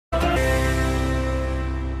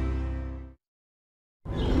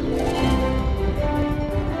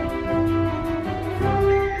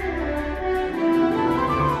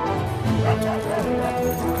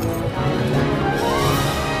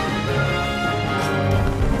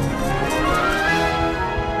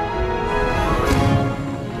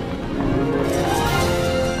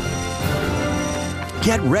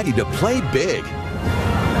Get ready to play big.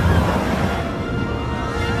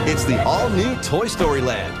 It's the all-new Toy Story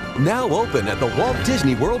Land, now open at the Walt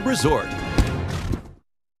Disney World Resort.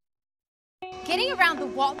 Getting around the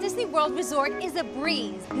Walt Disney World Resort is a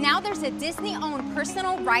breeze. Now there's a Disney-owned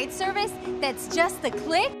personal ride service that's just a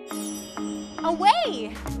click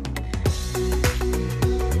away.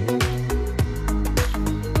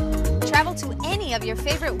 Travel to any of your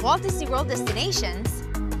favorite Walt Disney World destinations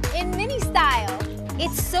in mini style.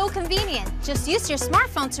 It's so convenient. Just use your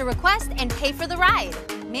smartphone to request and pay for the ride.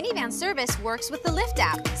 Minivan service works with the Lyft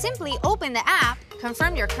app. Simply open the app,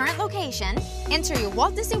 confirm your current location, enter your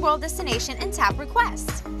Walt Disney World destination, and tap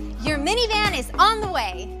Request. Your minivan is on the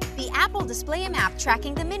way. The app will display a map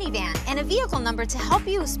tracking the minivan and a vehicle number to help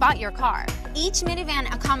you spot your car. Each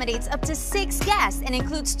minivan accommodates up to 6 guests and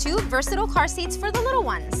includes 2 versatile car seats for the little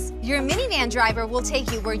ones. Your minivan driver will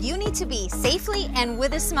take you where you need to be safely and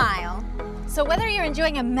with a smile. So whether you're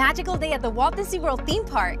enjoying a magical day at the Walt Disney World theme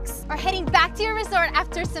parks or heading back to your resort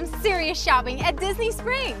after some serious shopping at Disney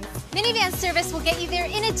Springs, minivan service will get you there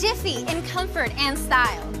in a jiffy in comfort and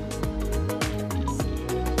style.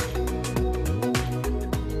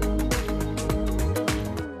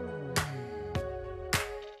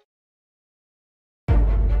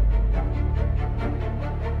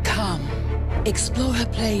 Come, explore a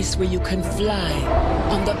place where you can fly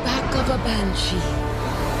on the back of a banshee.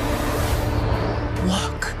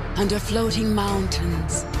 Walk under floating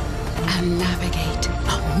mountains and navigate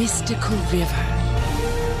a mystical river.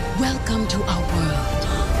 Welcome to our world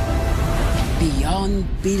beyond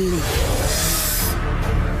belief.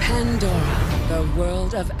 Pandora, the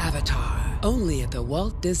world of Avatar. Only at the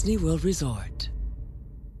Walt Disney World Resort.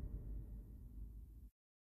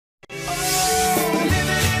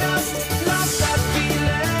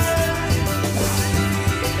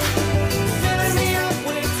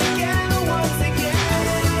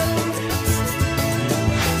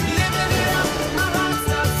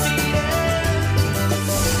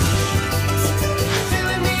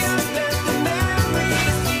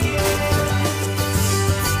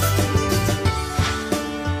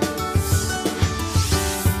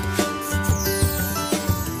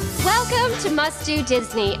 Must Do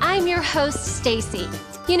Disney. I'm your host, Stacy.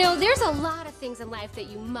 You know, there's a lot of things in life that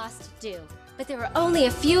you must do, but there are only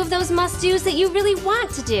a few of those must-dos that you really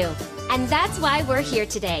want to do. And that's why we're here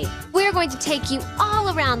today. We're going to take you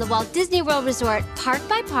all around the Walt Disney World Resort, park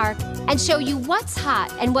by park, and show you what's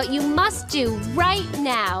hot and what you must do right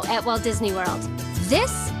now at Walt Disney World.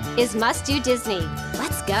 This is Must Do Disney.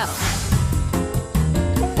 Let's go.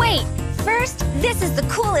 Wait! First, this is the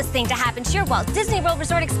coolest thing to happen to your Walt Disney World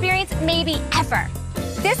Resort experience maybe ever.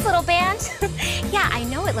 This little band, yeah, I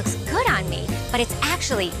know it looks good on me, but it's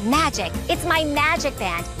actually magic. It's my magic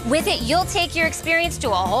band. With it, you'll take your experience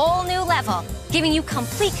to a whole new level, giving you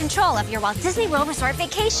complete control of your Walt Disney World Resort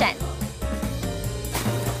vacation.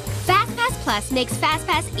 FastPass Plus makes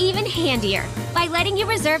FastPass even handier by letting you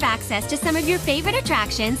reserve access to some of your favorite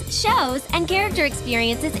attractions, shows, and character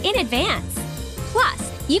experiences in advance. Plus,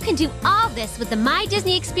 you can do all this with the My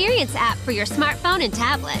Disney Experience app for your smartphone and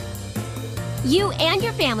tablet. You and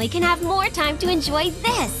your family can have more time to enjoy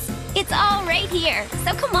this. It's all right here,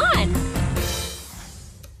 so come on.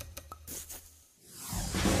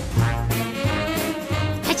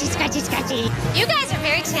 Scratchy, scratchy, scratchy. You guys are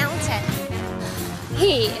very talented.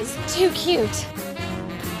 He is too cute.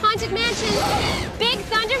 Haunted Mansion, Big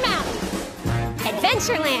Thunder Mountain,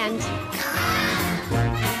 Adventureland.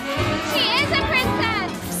 She is a princess.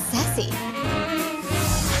 Sassy.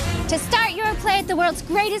 To start your play at the world's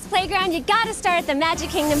greatest playground, you gotta start at the Magic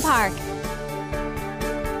Kingdom Park.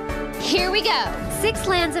 Here we go. 6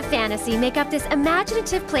 lands of fantasy make up this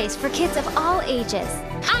imaginative place for kids of all ages.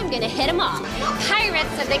 I'm gonna hit them all.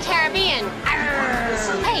 Pirates of the Caribbean. Arr.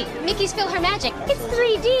 Hey, Mickey's PhilharMagic. It's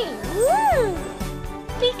 3D. Woo!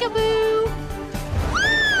 Peekaboo.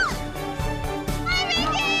 Hi,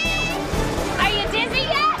 Mickey! Are you dizzy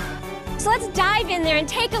yet? So let's dive in there and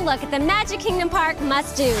take a look at the Magic Kingdom Park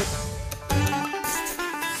must-do.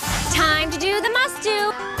 Time to do the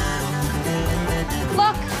must-do.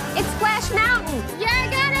 Look, it's Splash Mountain. You're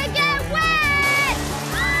gonna get wet!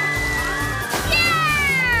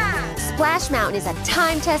 Yeah! Splash Mountain is a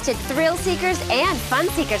time-tested thrill seekers and fun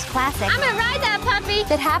seekers classic. I'm gonna ride that puppy!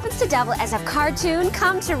 That happens to double as a cartoon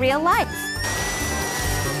come to real life.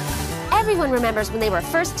 Everyone remembers when they were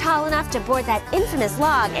first tall enough to board that infamous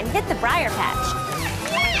log and hit the briar patch.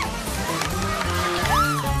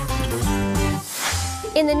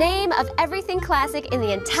 In the name of everything classic in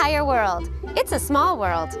the entire world, it's a small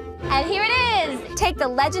world. And here it is! Take the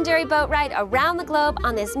legendary boat ride around the globe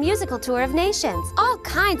on this musical tour of nations. All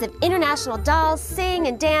kinds of international dolls sing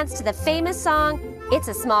and dance to the famous song, It's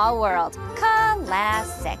a Small World.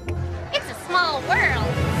 Classic. It's a small world.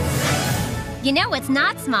 You know what's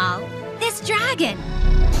not small? This dragon.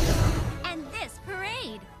 And this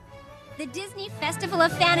parade. The Disney Festival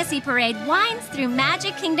of Fantasy Parade winds through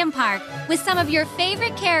Magic Kingdom Park with some of your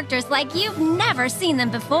favorite characters like you've never seen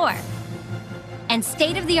them before. And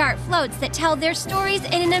state-of-the-art floats that tell their stories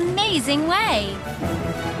in an amazing way.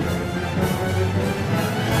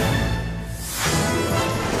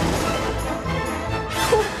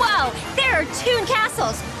 Whoa! There are Toon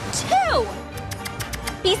Castles! 2!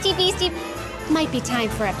 Beastie Beastie. Might be time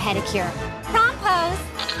for a pedicure. Prom pose.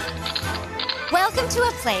 Welcome to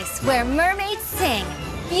a place where mermaids sing,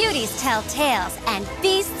 beauties tell tales, and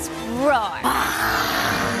beasts roar.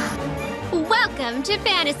 Welcome to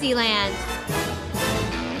Fantasyland.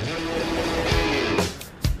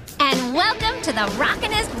 And welcome to the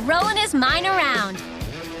rockin'est, rollin'est mine around.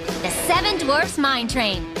 The Seven Dwarfs Mine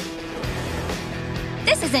Train.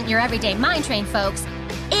 This isn't your everyday mine train, folks.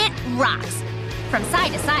 It rocks. From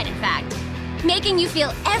side to side, in fact. Making you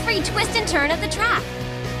feel every twist and turn of the track.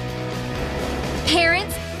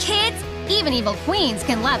 Parents, kids, even evil queens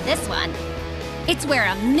can love this one. It's where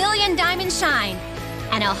a million diamonds shine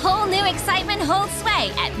and a whole new excitement holds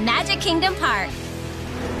sway at Magic Kingdom Park.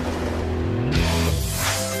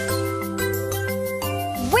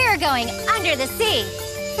 We're going under the sea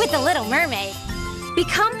with the Little Mermaid.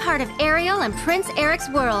 Become part of Ariel and Prince Eric's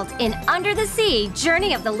world in Under the Sea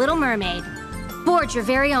Journey of the Little Mermaid. Board your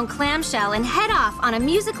very own clamshell and head off on a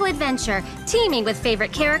musical adventure teeming with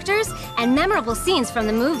favorite characters and memorable scenes from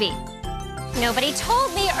the movie. Nobody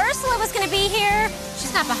told me Ursula was going to be here.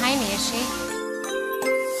 She's not behind me, is she?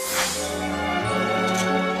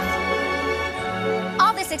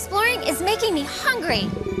 All this exploring is making me hungry.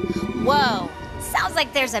 Whoa, sounds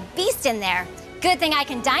like there's a beast in there. Good thing I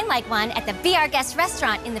can dine like one at the Be Our Guest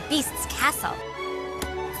restaurant in the Beast's Castle.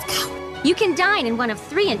 Let's go. You can dine in one of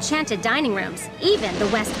 3 enchanted dining rooms, even the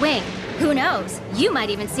West Wing. Who knows, you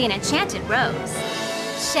might even see an enchanted rose.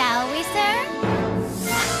 Shall we, sir?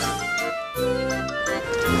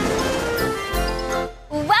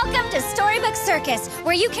 Welcome to Storybook Circus,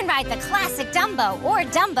 where you can ride the classic Dumbo or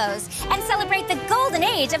Dumbos and celebrate the golden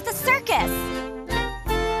age of the circus.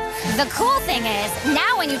 The cool thing is,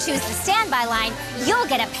 now when you choose the standby line, you'll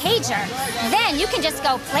get a pager. Then you can just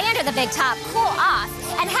go play under the big top, cool off,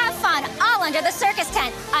 and have fun all under the circus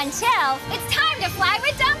tent until it's time to fly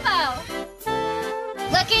with Dumbo.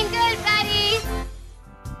 Looking good, buddy.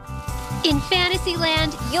 In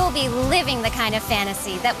Fantasyland, You'll be living the kind of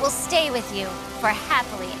fantasy that will stay with you for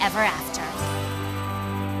happily ever after.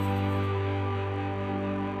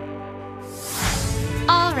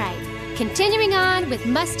 all right. Continuing on with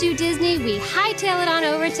Must Do Disney, we hightail it on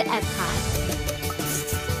over to Epcot.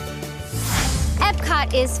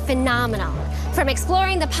 Epcot is phenomenal. From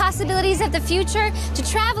exploring the possibilities of the future to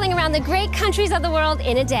traveling around the great countries of the world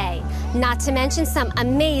in a day. Not to mention some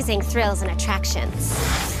amazing thrills and attractions.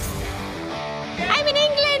 I'm in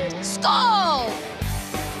England! Skål!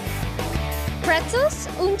 Pretzels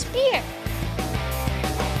und Bier.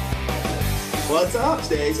 What's up,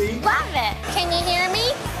 Stacy? Love it. Can you hear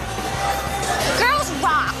me? Girls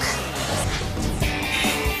rock.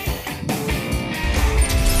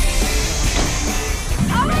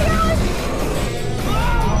 Oh my gosh!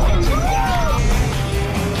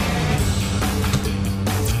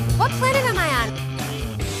 What planet am I on?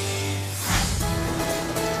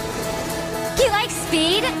 You like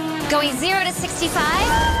speed? Going 0 to 65?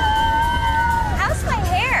 How's my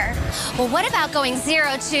hair? Well, what about going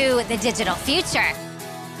 0 to the digital future?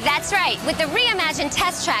 That's right. With the reimagined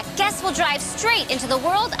test track, guests will drive straight into the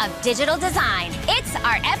world of digital design. It's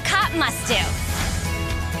our Epcot must-do.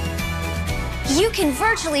 You can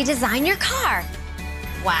virtually design your car.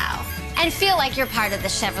 Wow. And feel like you're part of the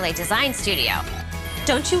Chevrolet Design Studio.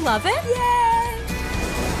 Don't you love it? Yay!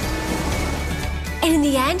 And in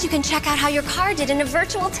the end, you can check out how your car did in a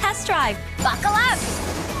virtual test drive. Buckle up.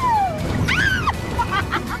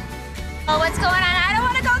 Oh, what's going on? I don't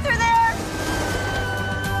want to go through there.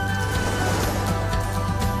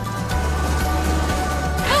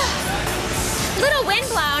 Little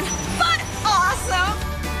windblown, but awesome.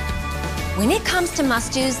 When it comes to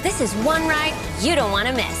must-dos, this is one ride you don't want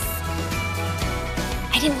to miss.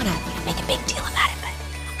 I didn't want to make a big deal about it, but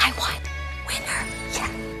I want winner. Yeah.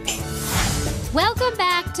 Welcome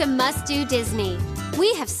back to Must Do Disney.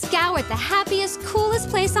 We have scoured the happiest, coolest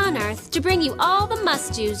place on Earth to bring you all the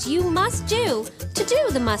must-dos you must do to do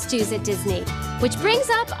the must-dos at Disney. Which brings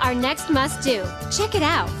up our next must-do. Check it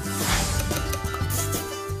out.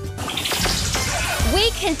 We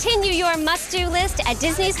continue your must-do list at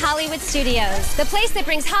Disney's Hollywood Studios, the place that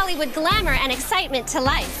brings Hollywood glamour and excitement to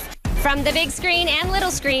life. From the big screen and little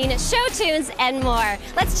screen, show tunes, and more.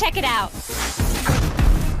 Let's check it out.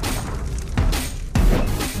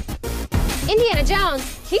 Indiana Jones,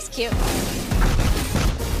 he's cute.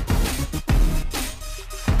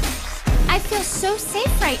 I feel so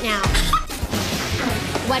safe right now.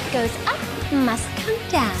 What goes up must come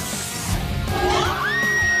down.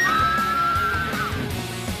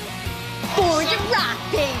 For the rock,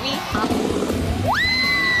 baby!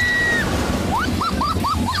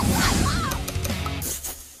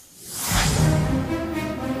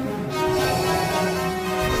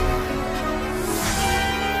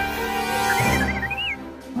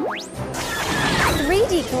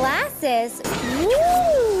 3D glasses?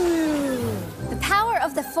 Woo! The power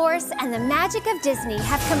of the Force and the magic of Disney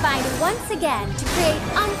have combined once again to create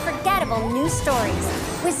unforgettable new stories.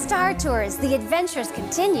 With Star Tours, the adventures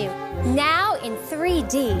continue, now in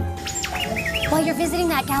 3D. While you're visiting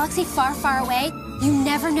that galaxy far, far away, you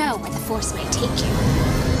never know where the Force might take you.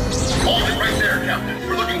 Hold it right there, Captain.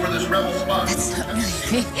 We're looking for this rebel spot. That's not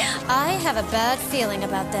really me. I have a bad feeling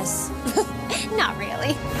about this. Not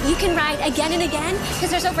really. You can ride again and again, because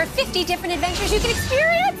there's over 50 different adventures you can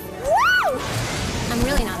experience. Woo! I'm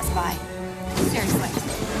really not a spy. Seriously.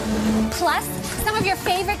 Plus, some of your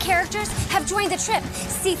favorite characters have joined the trip.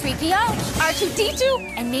 C-3PO,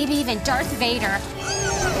 R2-D2, and maybe even Darth Vader.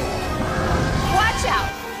 Watch out!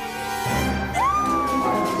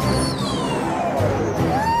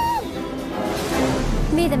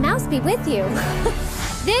 May the mouse be with you.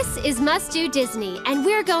 This is Must Do Disney, and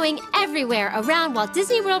we're going everywhere around Walt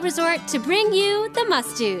Disney World Resort to bring you the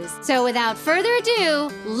must-dos. So without further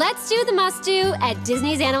ado, let's do the must-do at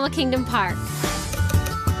Disney's Animal Kingdom Park.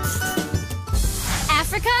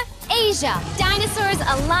 Africa, Asia, dinosaurs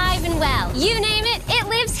alive and well. You name it, it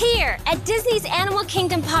lives here at Disney's Animal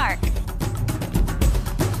Kingdom Park.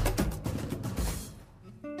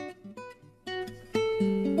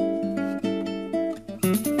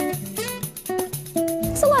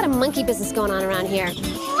 There's a lot of monkey business going on around here.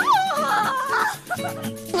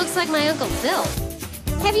 Looks like my Uncle Phil.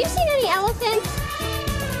 Have you seen any elephants?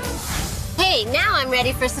 Hey, now I'm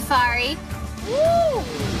ready for safari. Woo!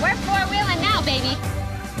 We're four-wheeling now, baby.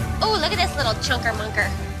 Oh, look at this little chunker munker.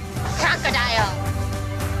 Crocodile.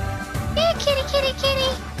 Yeah, kitty, kitty,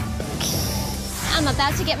 kitty. I'm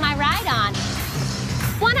about to get my ride on.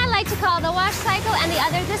 One I like to call the wash cycle and the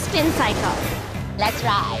other the spin cycle. Let's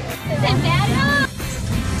ride. Isn't that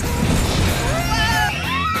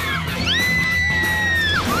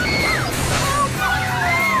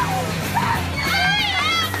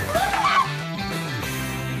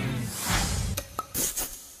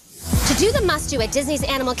To do the must-do at Disney's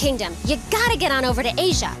Animal Kingdom, you gotta get on over to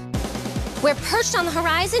Asia. Where perched on the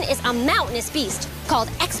horizon is a mountainous beast called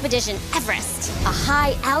Expedition Everest. A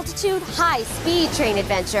high-altitude, high-speed train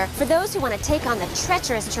adventure for those who want to take on the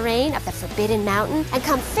treacherous terrain of the Forbidden Mountain and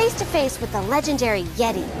come face-to-face with the legendary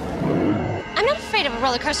Yeti. I'm not afraid of a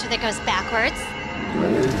roller coaster that goes backwards.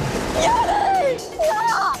 Yeti!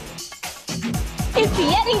 Stop! It's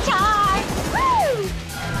Yeti time! Woo!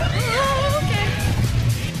 Oh, okay.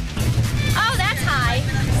 Oh, that's high.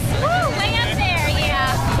 Woo, way up there,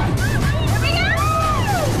 yeah. Here we go!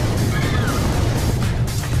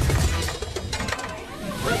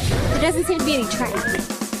 There doesn't seem to be any traffic.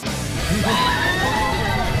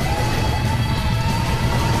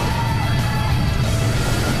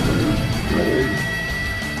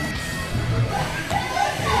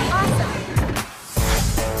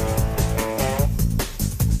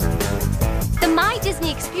 The My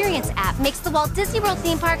Disney Experience app makes the Walt Disney World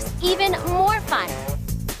theme parks even more fun.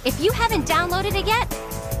 If you haven't downloaded it yet,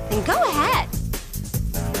 then go ahead.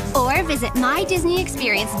 Or visit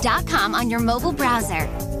MyDisneyExperience.com on your mobile browser.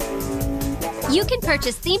 You can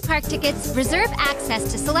purchase theme park tickets, reserve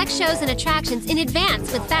access to select shows and attractions in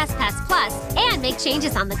advance with FastPass Plus, and make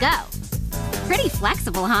changes on the go. Pretty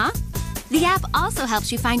flexible, huh? The app also helps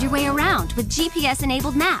you find your way around with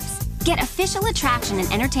GPS-enabled maps, get official attraction and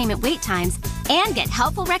entertainment wait times, and get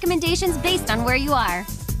helpful recommendations based on where you are.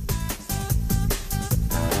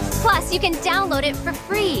 Plus, you can download it for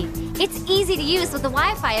free. It's easy to use with the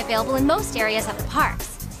Wi-Fi available in most areas of the parks.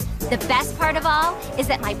 The best part of all is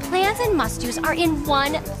that my plans and must-dos are in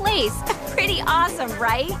one place. Pretty awesome,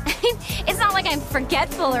 right? It's not like I'm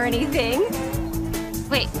forgetful or anything.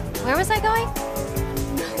 Wait, where was I going?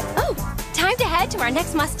 Oh, time to head to our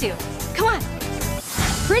next must-do. Come on.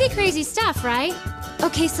 Pretty crazy stuff, right?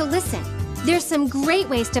 Okay, so listen. There's some great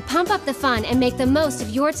ways to pump up the fun and make the most of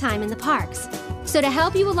your time in the parks. So to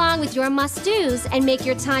help you along with your must-dos and make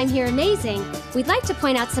your time here amazing, we'd like to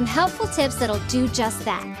point out some helpful tips that'll do just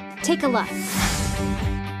that. Take a look.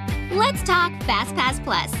 Let's talk FastPass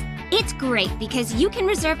Plus. It's great because you can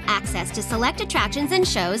reserve access to select attractions and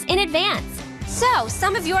shows in advance. So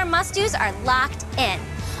some of your must-dos are locked in.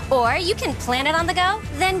 Or you can plan it on the go,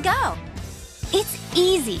 then go. It's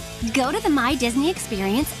easy. Go to the My Disney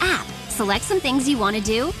Experience app. Select some things you want to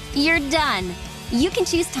do. You're done. You can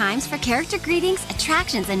choose times for character greetings,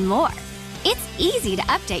 attractions, and more. It's easy to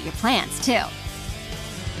update your plans, too.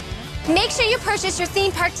 Make sure you purchase your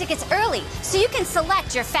theme park tickets early so you can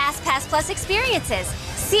select your FastPass Plus experiences,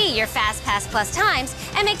 see your FastPass Plus times,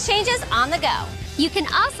 and make changes on the go. You can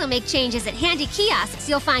also make changes at handy kiosks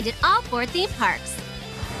you'll find at all 4 theme parks.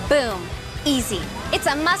 Boom. Easy. It's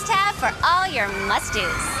a must-have for all your must-dos.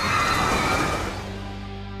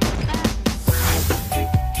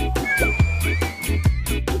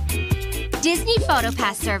 Disney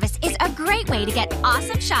PhotoPass service is a great way to get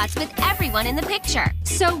awesome shots with everyone in the picture.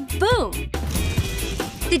 So, boom!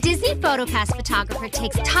 The Disney PhotoPass photographer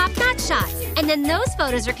takes top-notch shots, and then those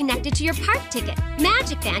photos are connected to your park ticket,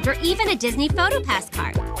 Magic Band, or even a Disney PhotoPass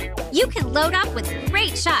card. You can load up with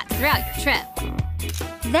great shots throughout your trip.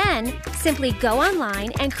 Then, simply go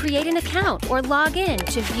online and create an account or log in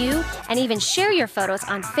to view and even share your photos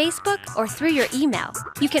on Facebook or through your email.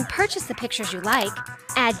 You can purchase the pictures you like,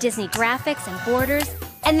 add Disney graphics and borders,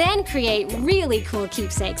 and then create really cool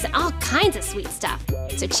keepsakes and all kinds of sweet stuff.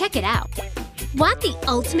 So check it out. Want the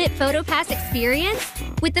ultimate PhotoPass experience?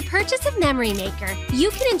 With the purchase of Memory Maker, you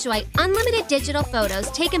can enjoy unlimited digital photos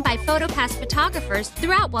taken by PhotoPass photographers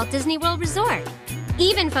throughout Walt Disney World Resort.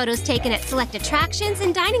 Even photos taken at select attractions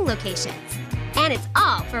and dining locations. And it's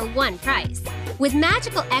all for one price. With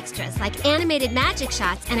magical extras like animated magic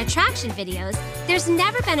shots and attraction videos, there's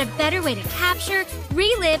never been a better way to capture,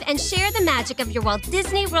 relive, and share the magic of your Walt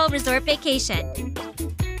Disney World Resort vacation.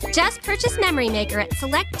 Just purchase Memory Maker at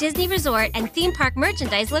select Disney Resort and theme park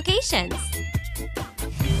merchandise locations.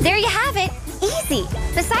 There you have it. Easy.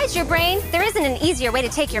 Besides your brain, there isn't an easier way to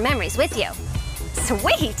take your memories with you.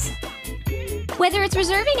 Sweet! Whether it's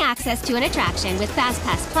reserving access to an attraction with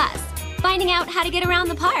FastPass Plus, finding out how to get around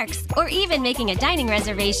the parks, or even making a dining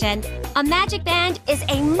reservation, a Magic Band is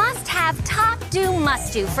a must-have, top-do,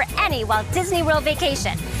 must-do for any Walt Disney World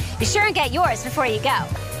vacation. Be sure and get yours before you go.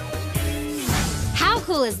 How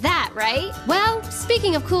cool is that, right? Well,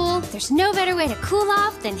 speaking of cool, there's no better way to cool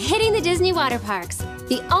off than hitting the Disney water parks.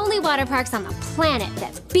 The only water parks on the planet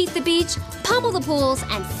that beat the beach, pummel the pools,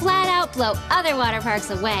 and flat out blow other water parks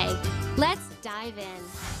away. Let's dive in.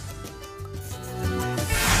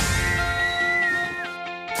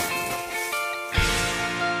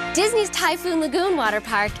 Disney's Typhoon Lagoon Water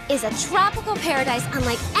Park is a tropical paradise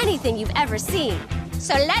unlike anything you've ever seen.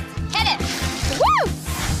 So let's hit it! Woo!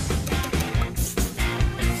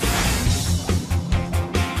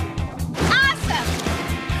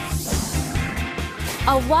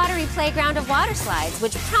 A watery playground of water slides,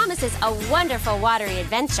 which promises a wonderful watery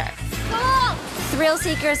adventure. Cool! Thrill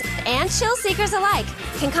seekers and chill seekers alike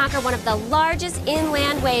can conquer one of the largest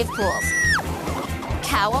inland wave pools,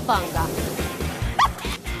 Cowabunga.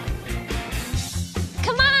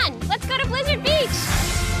 Come on, let's go to Blizzard Beach!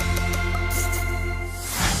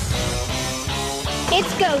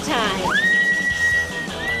 It's go time!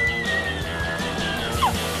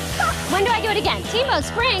 When do I do it again? Steamboat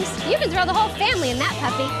Springs? You can throw the whole family in that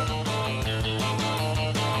puppy.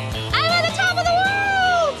 I'm on the top of the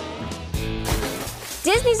world!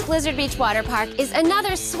 Disney's Blizzard Beach Water Park is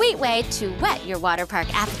another sweet way to whet your water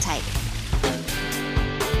park appetite.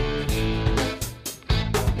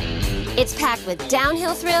 It's packed with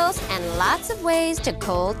downhill thrills and lots of ways to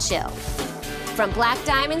cold chill. From black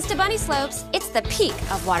diamonds to bunny slopes, it's the peak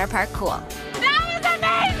of water park cool. That was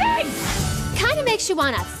amazing! Kinda makes you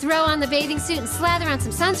wanna throw on the bathing suit and slather on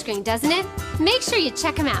some sunscreen, doesn't it? Make sure you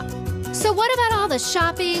check them out. So what about all the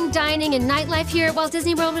shopping, dining, and nightlife here at Walt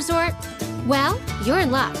Disney World Resort? Well, you're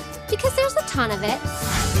in luck, because there's a ton of it.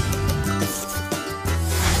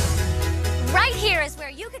 Right here is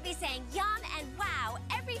where you could be saying yum and wow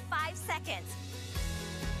every 5 seconds.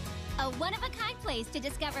 A one-of-a-kind place to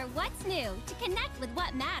discover what's new, to connect with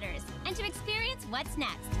what matters, and to experience what's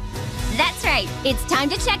next. That's right, it's time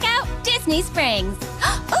to check out Disney Springs.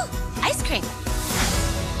 Oh, ice cream.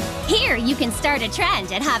 Here you can start a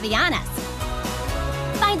trend at Havaianas.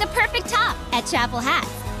 Find the perfect top at Chapel Hats.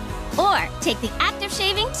 Or take the act of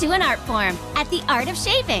shaving to an art form at the Art of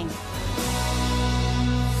Shaving.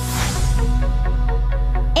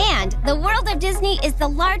 The World of Disney is the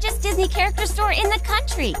largest Disney character store in the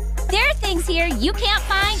country. There are things here you can't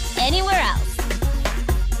find anywhere else.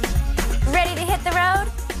 Ready to hit the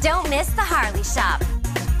road? Don't miss the Harley Shop.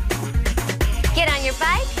 Get on your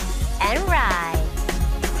bike and ride.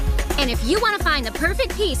 And if you want to find the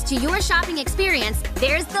perfect piece to your shopping experience,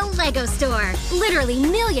 there's the Lego store. Literally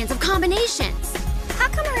millions of combinations. How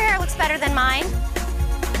come her hair looks better than mine?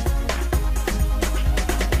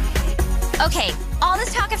 Okay, all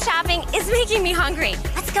this talk of shopping is making me hungry.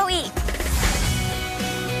 Let's go eat.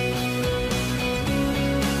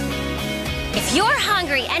 If you're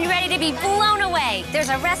hungry and ready to be blown away, there's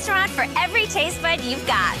a restaurant for every taste bud you've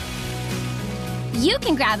got. You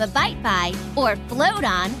can grab a bite by or float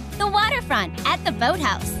on the waterfront at the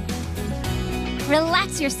Boathouse.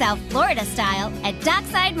 Relax yourself Florida style at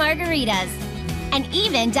Dockside Margaritas. And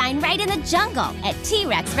even dine right in the jungle at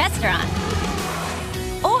T-Rex Restaurant.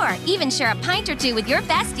 Or even share a pint or two with your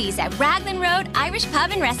besties at Raglan Road Irish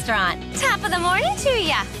Pub and Restaurant. Top of the morning to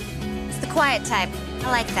ya. It's the quiet type.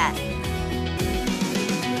 I like that.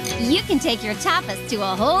 You can take your tapas to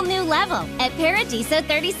a whole new level at Paradiso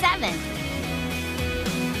 37.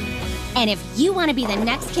 And if you want to be the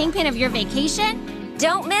next kingpin of your vacation,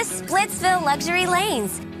 don't miss Splitsville Luxury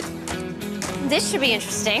Lanes. This should be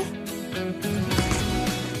interesting.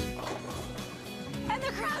 And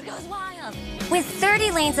the crowd goes wild. With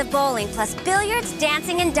 30 lanes of bowling plus billiards,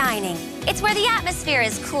 dancing, and dining. It's where the atmosphere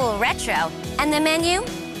is cool retro and the menu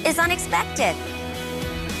is unexpected.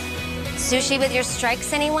 Sushi with your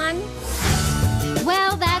strikes, anyone?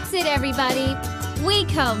 Well, that's it, everybody. We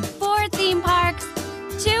come 4 theme parks,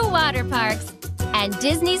 2 water parks, and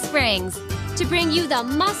Disney Springs to bring you the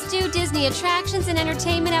must-do Disney attractions and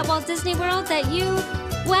entertainment at Walt Disney World that you,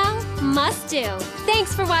 well, must do.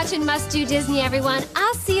 Thanks for watching Must Do Disney, everyone.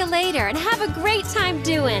 I'll see you later, and have a great time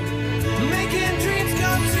doing.